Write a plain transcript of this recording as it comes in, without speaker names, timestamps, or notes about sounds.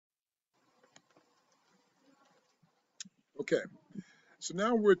Okay, so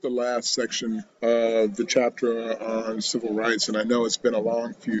now we're at the last section of the chapter on civil rights, and I know it's been a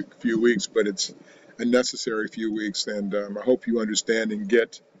long few weeks, but it's a necessary few weeks, and I hope you understand and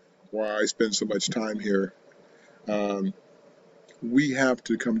get why I spend so much time here. Um, we have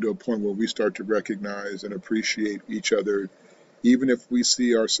to come to a point where we start to recognize and appreciate each other, even if we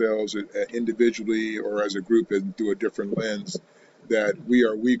see ourselves individually or as a group and through a different lens, that we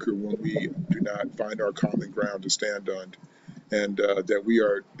are weaker when we do not find our common ground to stand on. And that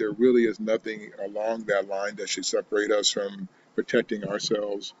there really is nothing along that line that should separate us from protecting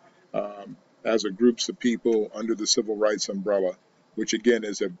ourselves as a groups of people under the civil rights umbrella, which again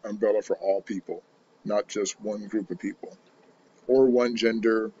is an umbrella for all people, not just one group of people or one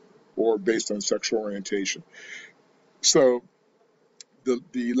gender or based on sexual orientation. So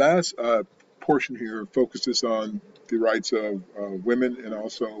the last portion here focuses on the rights of women, and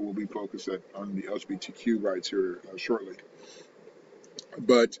also will be focused on the LGBTQ rights here shortly.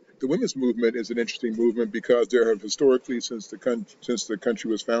 But the women's movement is an interesting movement because there have historically, since the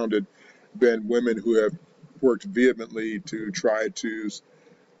country was founded, been women who have worked vehemently to try to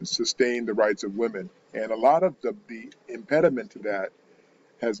sustain the rights of women. And a lot of the impediment to that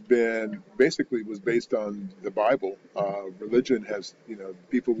has been was based on the Bible. Religion has,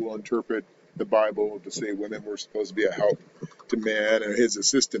 people will interpret the Bible to say women were supposed to be a help to man and his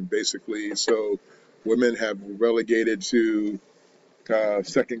assistant, basically. So women have relegated to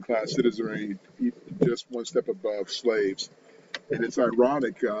second-class citizenry, just one step above slaves. And it's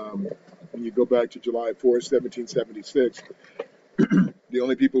ironic, when you go back to July 4th, 1776, the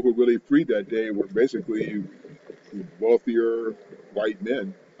only people who really freed that day were basically wealthier white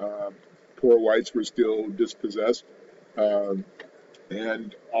men. Poor whites were still dispossessed,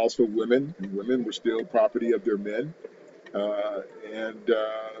 and also women. And women were still property of their men, and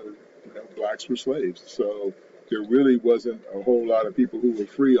blacks were slaves. So there really wasn't a whole lot of people who were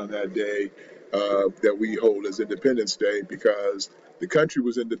free on that day that we hold as Independence Day, because the country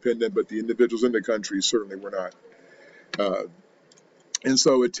was independent, but the individuals in the country certainly were not. Uh, and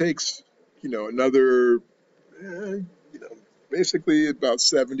so it takes, another, basically about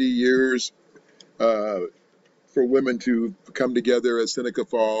 70 years uh, for women to come together at Seneca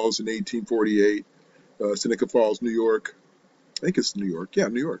Falls in 1848, Seneca Falls, New York. I think it's New York. Yeah,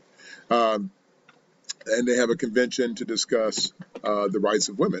 New York. Um, and they have a convention to discuss the rights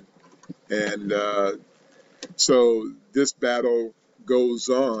of women. And so this battle goes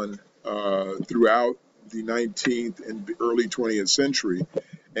on throughout the 19th and the early 20th century.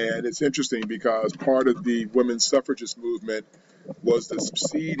 And it's interesting because part of the women's suffragist movement was the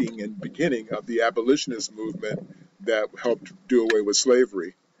seeding and beginning of the abolitionist movement that helped do away with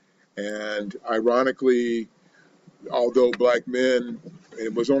slavery. And ironically, although black men,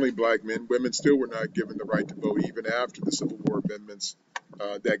 it was only black men, women still were not given the right to vote even after the Civil War amendments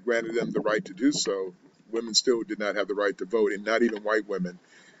that granted them the right to do so. Women still did not have the right to vote, and not even white women.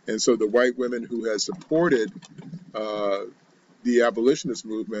 And so the white women who had supported the abolitionist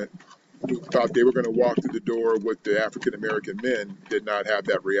movement, who thought they were going to walk through the door with the African American men, did not have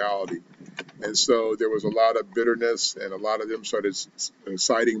that reality. And so there was a lot of bitterness, and a lot of them started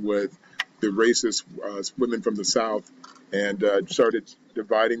siding with the racist women from the South, and started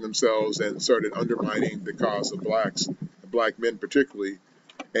dividing themselves and started undermining the cause of blacks, black men particularly.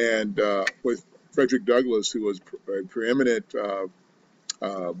 And with Frederick Douglass, who was a preeminent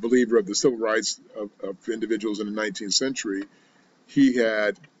believer of the civil rights of individuals in the 19th century, he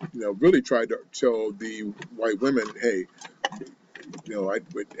had, really tried to tell the white women, hey, I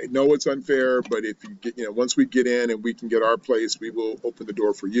know it's unfair, but if you get, once we get in and we can get our place, we will open the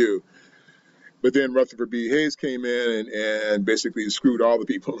door for you. But then Rutherford B. Hayes came in and basically screwed all the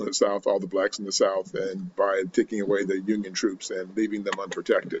people in the South, all the blacks in the South, and by taking away the Union troops and leaving them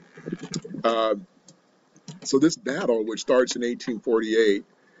unprotected. Uh, so this battle, which starts in 1848,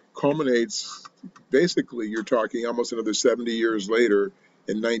 culminates, basically you're talking almost another 70 years later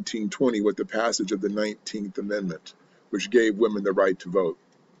in 1920 with the passage of the 19th Amendment, which gave women the right to vote.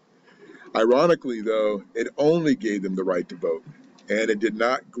 Ironically, though, it only gave them the right to vote, and it did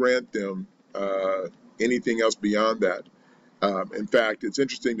not grant them anything else beyond that. In fact, it's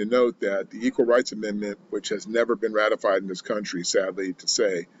interesting to note that the Equal Rights Amendment, which has never been ratified in this country, sadly to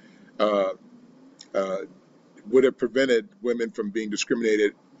say, uh, uh, would have prevented women from being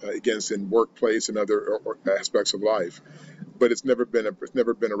discriminated against in workplace and other aspects of life. But it's never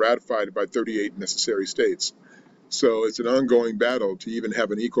been ratified by 38 necessary states. So it's an ongoing battle to even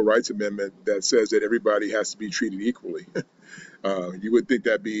have an equal rights amendment that says that everybody has to be treated equally. You would think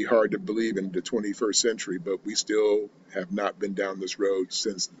that'd be hard to believe in the 21st century, but we still have not been down this road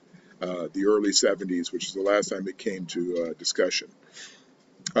since the early 70s, which is the last time it came to discussion.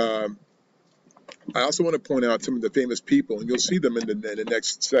 Um, I also want to point out some of the famous people, and you'll see them in the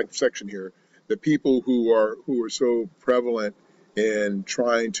next section here. The people who are so prevalent in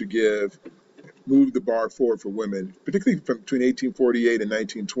trying to move the bar forward for women, particularly from between 1848 and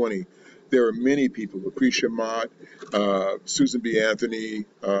 1920. There are many people, Lucretia Mott, Susan B. Anthony.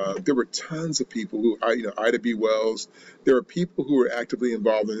 There were tons of people who, Ida B. Wells. There are people who are actively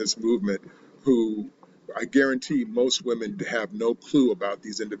involved in this movement who I guarantee most women have no clue about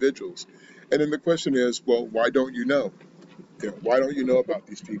these individuals. And then the question is, well, why don't you know? Why don't you know about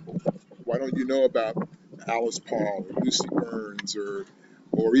these people? Why don't you know about Alice Paul or Lucy Burns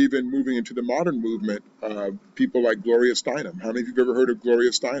or even moving into the modern movement, people like Gloria Steinem? How many of you have ever heard of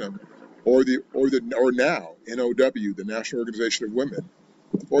Gloria Steinem? Or now NOW, the National Organization of Women,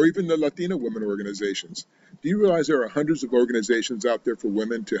 or even the Latina women organizations. Do you realize there are hundreds of organizations out there for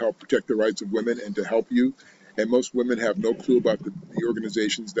women to help protect the rights of women and to help you? And most women have no clue about the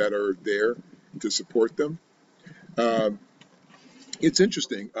organizations that are there to support them. It's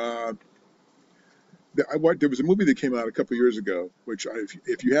interesting. There was a movie that came out a couple of years ago, which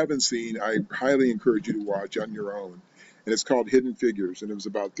if you haven't seen, I highly encourage you to watch on your own. And it's called Hidden Figures. And it was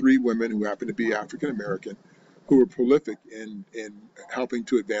about three women who happened to be African American who were prolific in helping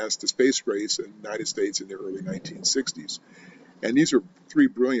to advance the space race in the United States in the early 1960s. And these are three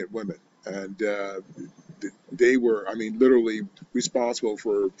brilliant women. And they were, I mean, literally responsible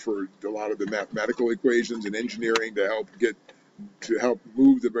for a lot of the mathematical equations and engineering to help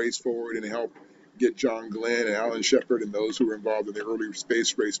move the race forward and help get John Glenn and Alan Shepard and those who were involved in the early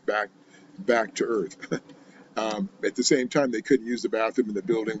space race back to Earth. At the same time, they couldn't use the bathroom in the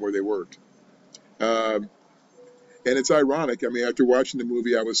building where they worked. And it's ironic. I mean, after watching the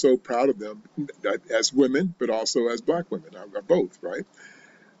movie, I was so proud of them as women, but also as black women, both, right?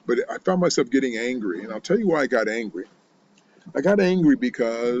 But I found myself getting angry, and I'll tell you why I got angry. I got angry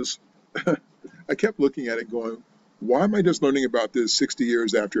because I kept looking at it going, why am I just learning about this 60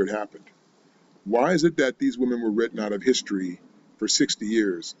 years after it happened? Why is it that these women were written out of history for 60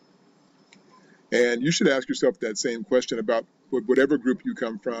 years? And you should ask yourself that same question about whatever group you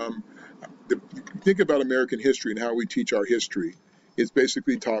come from. Think about American history and how we teach our history. It's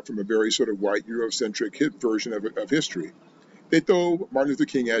basically taught from a very sort of white Eurocentric version of history. They throw Martin Luther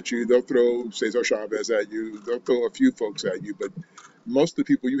King at you, they'll throw Cesar Chavez at you, they'll throw a few folks at you, but most of the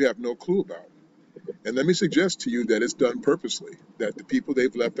people you have no clue about. And let me suggest to you that it's done purposely, that the people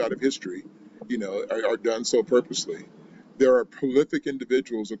they've left out of history, are done so purposely. There are prolific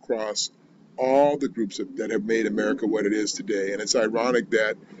individuals across all the groups that have made America what it is today. And it's ironic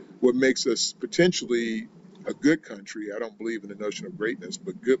that what makes us potentially a good country, I don't believe in the notion of greatness,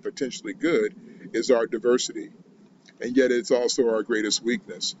 but potentially good, is our diversity. And yet it's also our greatest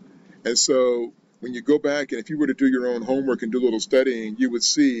weakness. And so when you go back, and if you were to do your own homework and do a little studying, you would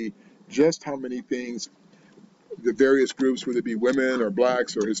see just how many things the various groups, whether it be women or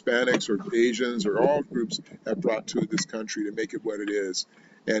blacks or Hispanics or Asians or all groups, have brought to this country to make it what it is,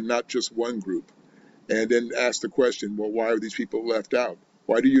 and not just one group. And then ask the question, well, why are these people left out?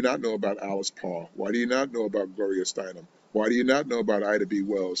 Why do you not know about Alice Paul? Why do you not know about Gloria Steinem? Why do you not know about Ida B.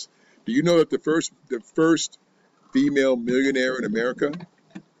 Wells? Do you know that the first female millionaire in America,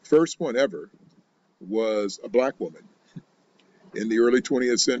 first one ever, was a black woman in the early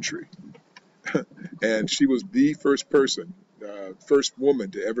 20th century? And she was the first person, first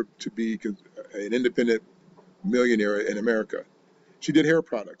woman to be an independent millionaire in America. She did hair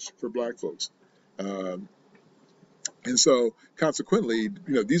products for black folks. And so consequently,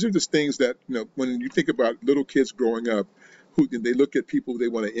 these are just things that, when you think about little kids growing up, they look at people they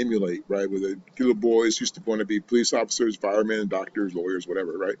want to emulate, right? Where the little boys used to want to be police officers, firemen, doctors, lawyers,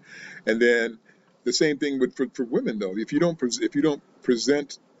 whatever, right? And then the same thing for women, though. If you don't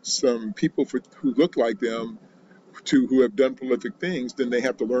present some people who look like them who have done prolific things, then they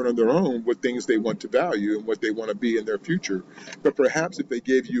have to learn on their own what things they want to value and what they want to be in their future. But perhaps if they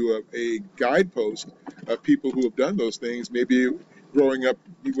gave you a guidepost of people who have done those things, maybe growing up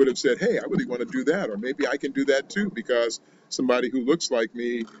you would have said, hey, I really want to do that, or maybe I can do that too because somebody who looks like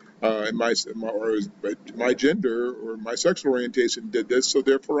me and my gender or my sexual orientation did this, so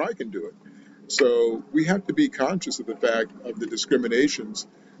therefore I can do it. So we have to be conscious of the fact of the discriminations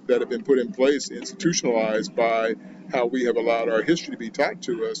that have been put in place, institutionalized by how we have allowed our history to be taught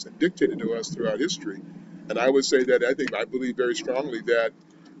to us and dictated to us throughout history. And I would say that I believe very strongly that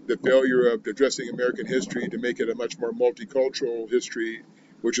the failure of addressing American history to make it a much more multicultural history,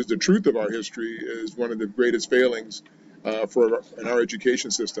 which is the truth of our history, is one of the greatest failings in our education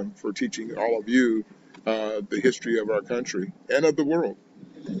system for teaching all of you the history of our country and of the world.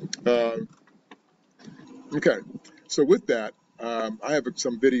 Um, okay, so with that, I have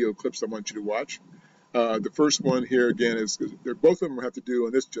some video clips I want you to watch. The first one here again is they're both of them have to do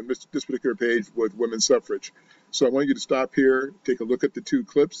on this particular page with women's suffrage. So I want you to stop here, take a look at the two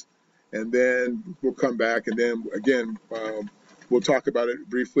clips, and then we'll come back, and then again we'll talk about it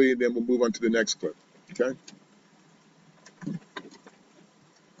briefly, and then we'll move on to the next clip. Okay.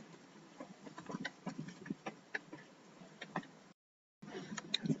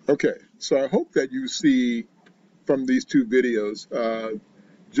 Okay. So I hope that you see from these two videos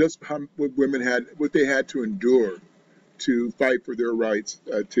just what women what they had to endure to fight for their rights,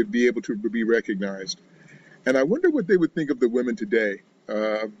 to be able to be recognized. And I wonder what they would think of the women today,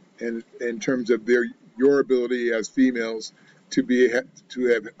 in terms of your ability as females to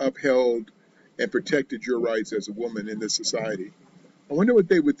have upheld and protected your rights as a woman in this society. I wonder what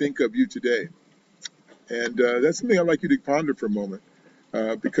they would think of you today. And that's something I'd like you to ponder for a moment.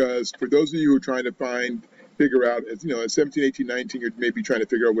 Because for those of you who are trying to figure out, as you know, at 17, 18, 19, you're maybe trying to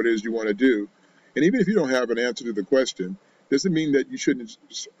figure out what it is you want to do. And even if you don't have an answer to the question, doesn't mean that you shouldn't,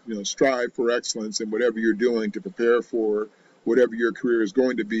 strive for excellence in whatever you're doing to prepare for whatever your career is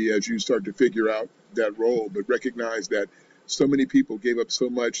going to be as you start to figure out that role. But recognize that so many people gave up so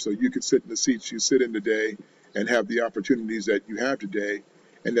much so you could sit in the seats you sit in today and have the opportunities that you have today,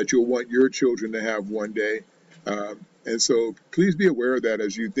 and that you'll want your children to have one day. And so please be aware of that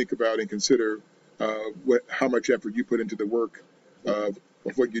as you think about and consider how much effort you put into the work of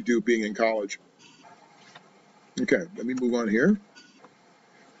what you do being in college. Okay, let me move on here.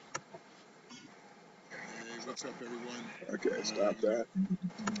 Hey, what's up, everyone? Okay, stop that.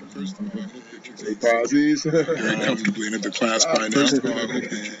 First of all, I hope that you can pauses very comfortably into the class by now. First of all, I hope that you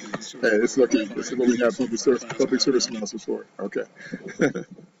can. Hey, this is what we have public service announcements for. Okay.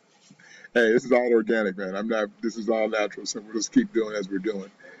 Hey, this is all organic, man. This is all natural, so we'll just keep doing as we're doing.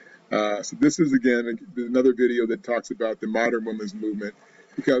 So this is, again, another video that talks about the modern women's movement,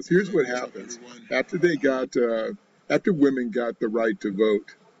 because here's what happens. After women got the right to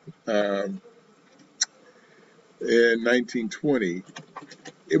vote in 1920,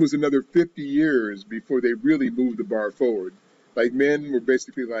 it was another 50 years before they really moved the bar forward. Like, men were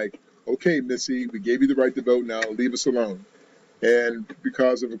basically like, okay, Missy, we gave you the right to vote, now leave us alone. And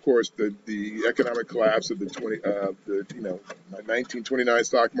because of course, the economic collapse of the 1929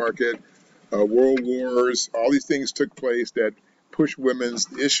 stock market, world wars, all these things took place that pushed women's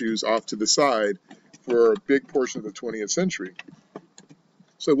issues off to the side for a big portion of the 20th century.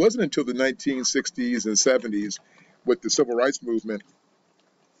 So it wasn't until the 1960s and 70s with the civil rights movement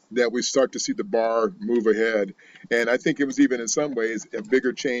that we start to see the bar move ahead. And I think it was even in some ways a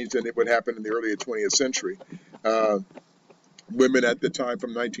bigger change than it would happen in the early 20th century. Women at the time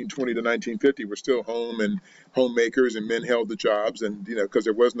from 1920 to 1950 were still homemakers, and men held the jobs, and because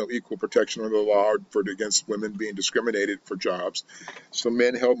there was no equal protection under the law against women being discriminated for jobs, so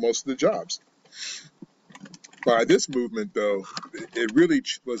men held most of the jobs. By this movement, though, it really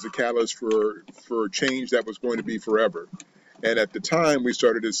was a catalyst for change that was going to be forever. And at the time, we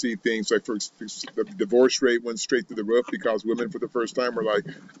started to see things like, the divorce rate went straight through the roof because women, for the first time, were like,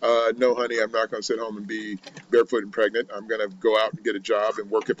 no, honey, I'm not going to sit home and be barefoot and pregnant. I'm going to go out and get a job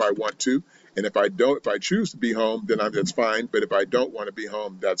and work if I want to. And if I choose to be home, then that's fine. But if I don't want to be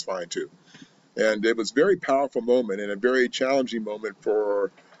home, that's fine too. And it was a very powerful moment and a very challenging moment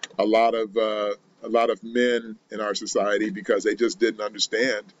for a lot of men in our society, because they just didn't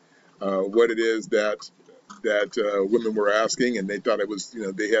understand what it is that women were asking, and they thought it was,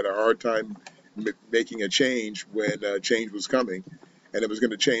 they had a hard time making a change when change was coming, and it was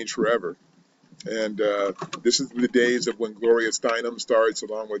going to change forever. And this is the days of when Gloria Steinem starts,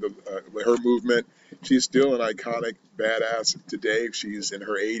 along with her movement. She's still an iconic badass today. She's in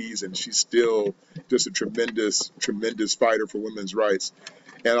her 80s, and she's still just a tremendous, tremendous fighter for women's rights.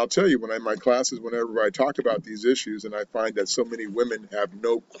 And I'll tell you, when in my classes, whenever I talk about these issues, and I find that so many women have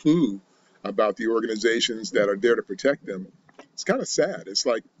no clue about the organizations that are there to protect them, it's kind of sad. It's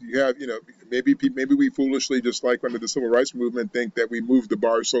like you have, maybe we foolishly, just like under the civil rights movement, think that we moved the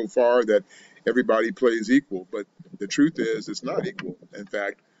bar so far that everybody plays equal. But the truth is, it's not equal. In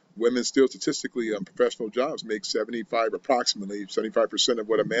fact, women still statistically on professional jobs make approximately 75% of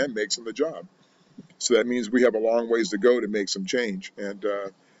what a man makes on the job. So that means we have a long ways to go to make some change, and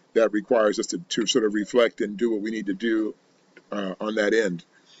that requires us to sort of reflect and do what we need to do on that end.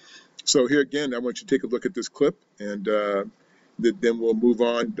 So here again, I want you to take a look at this clip, and then we'll move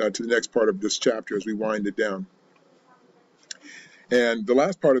on to the next part of this chapter as we wind it down. And the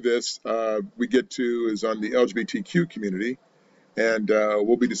last part of this we get to is on the LGBTQ community, and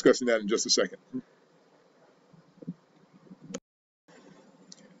we'll be discussing that in just a second.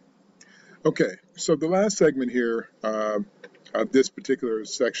 Okay, so the last segment here of this particular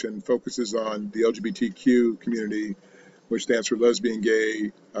section focuses on the LGBTQ community, which stands for lesbian,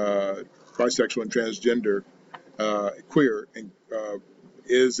 gay, bisexual, and transgender, queer, and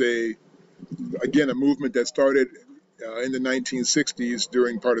is again a movement that started in the 1960s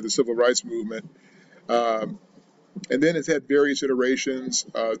during part of the civil rights movement, um, and then it's had various iterations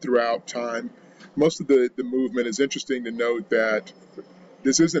throughout time. Most of the movement is interesting to note that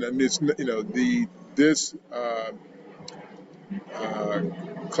this isn't, I mean, it's, this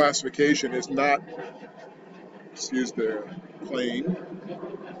classification is not, excuse the plane,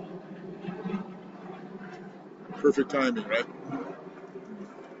 perfect timing, right?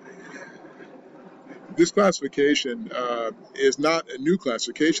 This classification is not a new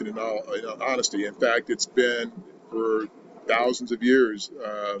classification in all honesty. In fact, it's been for thousands of years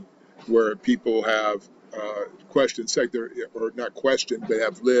where people have questioned sex, or not questioned, but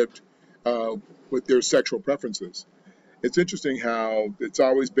have lived uh, with their sexual preferences. It's interesting how it's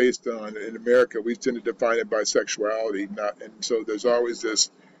always based on, in America, we tend to define it by sexuality, not, and so there's always this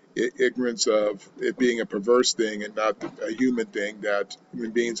ignorance of it being a perverse thing and not a human thing, that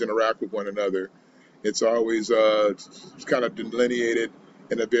human beings interact with one another. It's always kind of delineated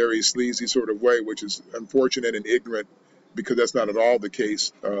in a very sleazy sort of way, which is unfortunate and ignorant, because that's not at all the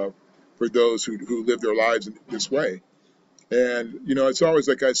case for those who live their lives in this way. And, it's always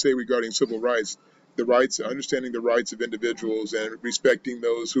like I say regarding civil rights, the rights, understanding the rights of individuals and respecting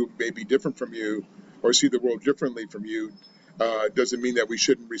those who may be different from you or see the world differently from you doesn't mean that we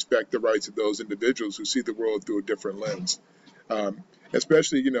shouldn't respect the rights of those individuals who see the world through a different lens.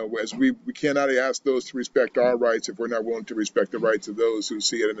 Especially, as we cannot ask those to respect our rights if we're not willing to respect the rights of those who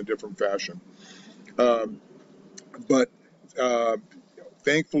see it in a different fashion. Um, but uh,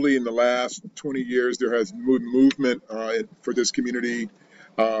 Thankfully, in the last 20 years, there has been movement for this community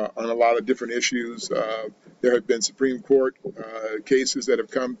on a lot of different issues. There have been Supreme Court cases that have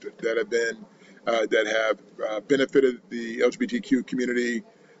that have been that have benefited the LGBTQ community.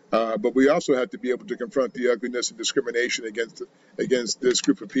 But we also have to be able to confront the ugliness and discrimination against this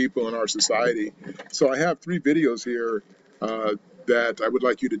group of people in our society. So I have three videos here that I would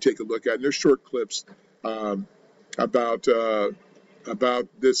like you to take a look at. And they're short clips um, about about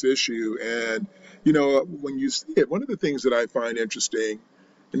this issue. And, when you see it, one of the things that I find interesting,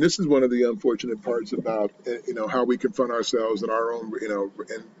 and this is one of the unfortunate parts about, how we confront ourselves and our own,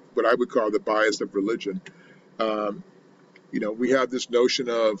 and what I would call the bias of religion. Um, we have this notion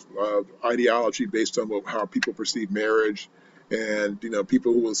of ideology based on how people perceive marriage. And,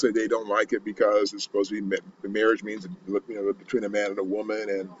 people who will say they don't like it because it's supposed to be marriage means, between a man and a woman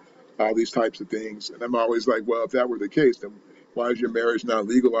and all these types of things. And I'm always like, well, if that were the case, then why is your marriage not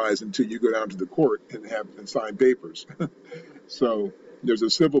legalized until you go down to the court and sign papers? So there's a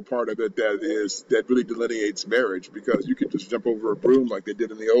civil part of it that really delineates marriage, because you could just jump over a broom like they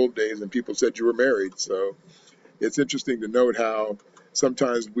did in the old days and people said you were married. So it's interesting to note how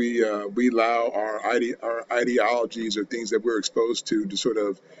sometimes we allow our ideologies or things that we're exposed to sort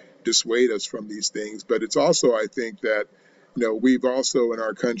of dissuade us from these things. But it's also, I think, that we've also in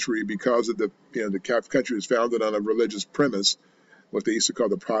our country, because of the country was founded on a religious premise, what they used to call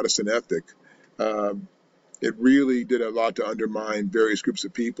the Protestant ethic. Um, it really did a lot to undermine various groups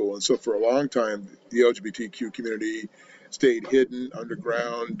of people, and so for a long time, the LGBTQ community stayed hidden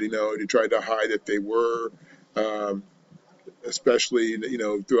underground. They tried to hide that they were. Um, Especially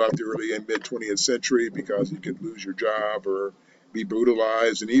throughout the early and mid 20th century, because you could lose your job or be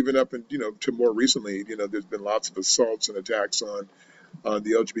brutalized, and even up and to more recently, there's been lots of assaults and attacks on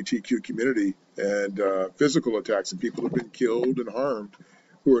the LGBTQ community, and physical attacks, and people have been killed and harmed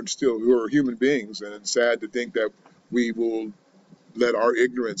who are human beings. And it's sad to think that we will let our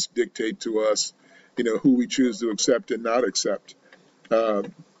ignorance dictate to us who we choose to accept and not accept.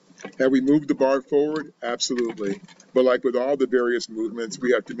 Um, have we moved the bar forward? Absolutely. But like with all the various movements,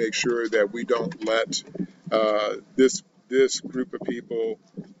 we have to make sure that we don't let this group of people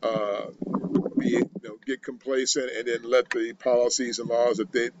get complacent, and then let the policies and laws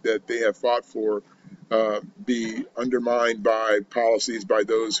that they have fought for be undermined by policies by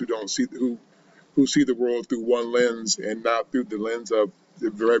those who don't see who see the world through one lens and not through the lens of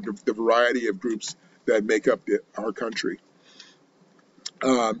the variety of groups that make up our country.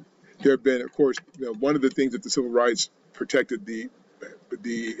 Um, there have been, of course, one of the things that the civil rights protected the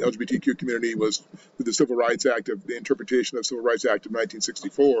LGBTQ community was with the Civil Rights Act of the interpretation of the Civil Rights Act of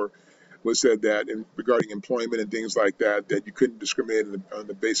 1964, was said that regarding employment and things like that, that you couldn't discriminate on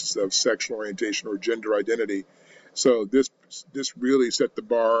the basis of sexual orientation or gender identity. So this really set the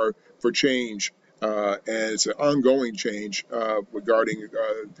bar for change, and it's an ongoing change regarding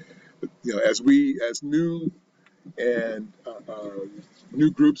as new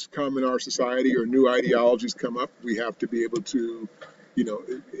groups come in our society or new ideologies come up, we have to be able to,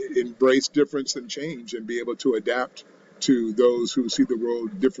 embrace difference and change and be able to adapt to those who see the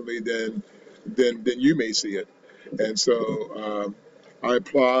world differently than you may see it. And so I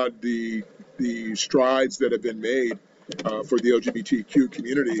applaud the strides that have been made for the LGBTQ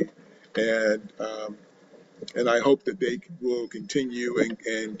community, and and I hope that they will continue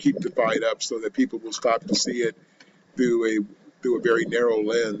and keep the fight up so that people will stop to see it through a very narrow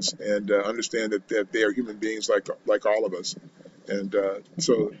lens and understand that they are human beings like all of us. And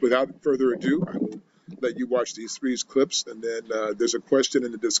so, without further ado, I will let you watch these three clips, and then there's a question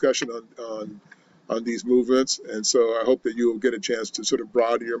in the discussion on these movements. And so, I hope that you will get a chance to sort of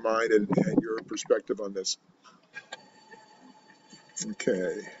broaden your mind and your perspective on this.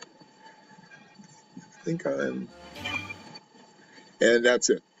 Okay, and that's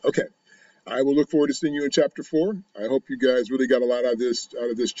it. Okay. I will look forward to seeing you in chapter 4. I hope you guys really got a lot out of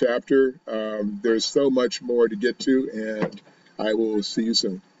this chapter. There's so much more to get to, and I will see you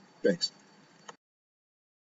soon. Thanks.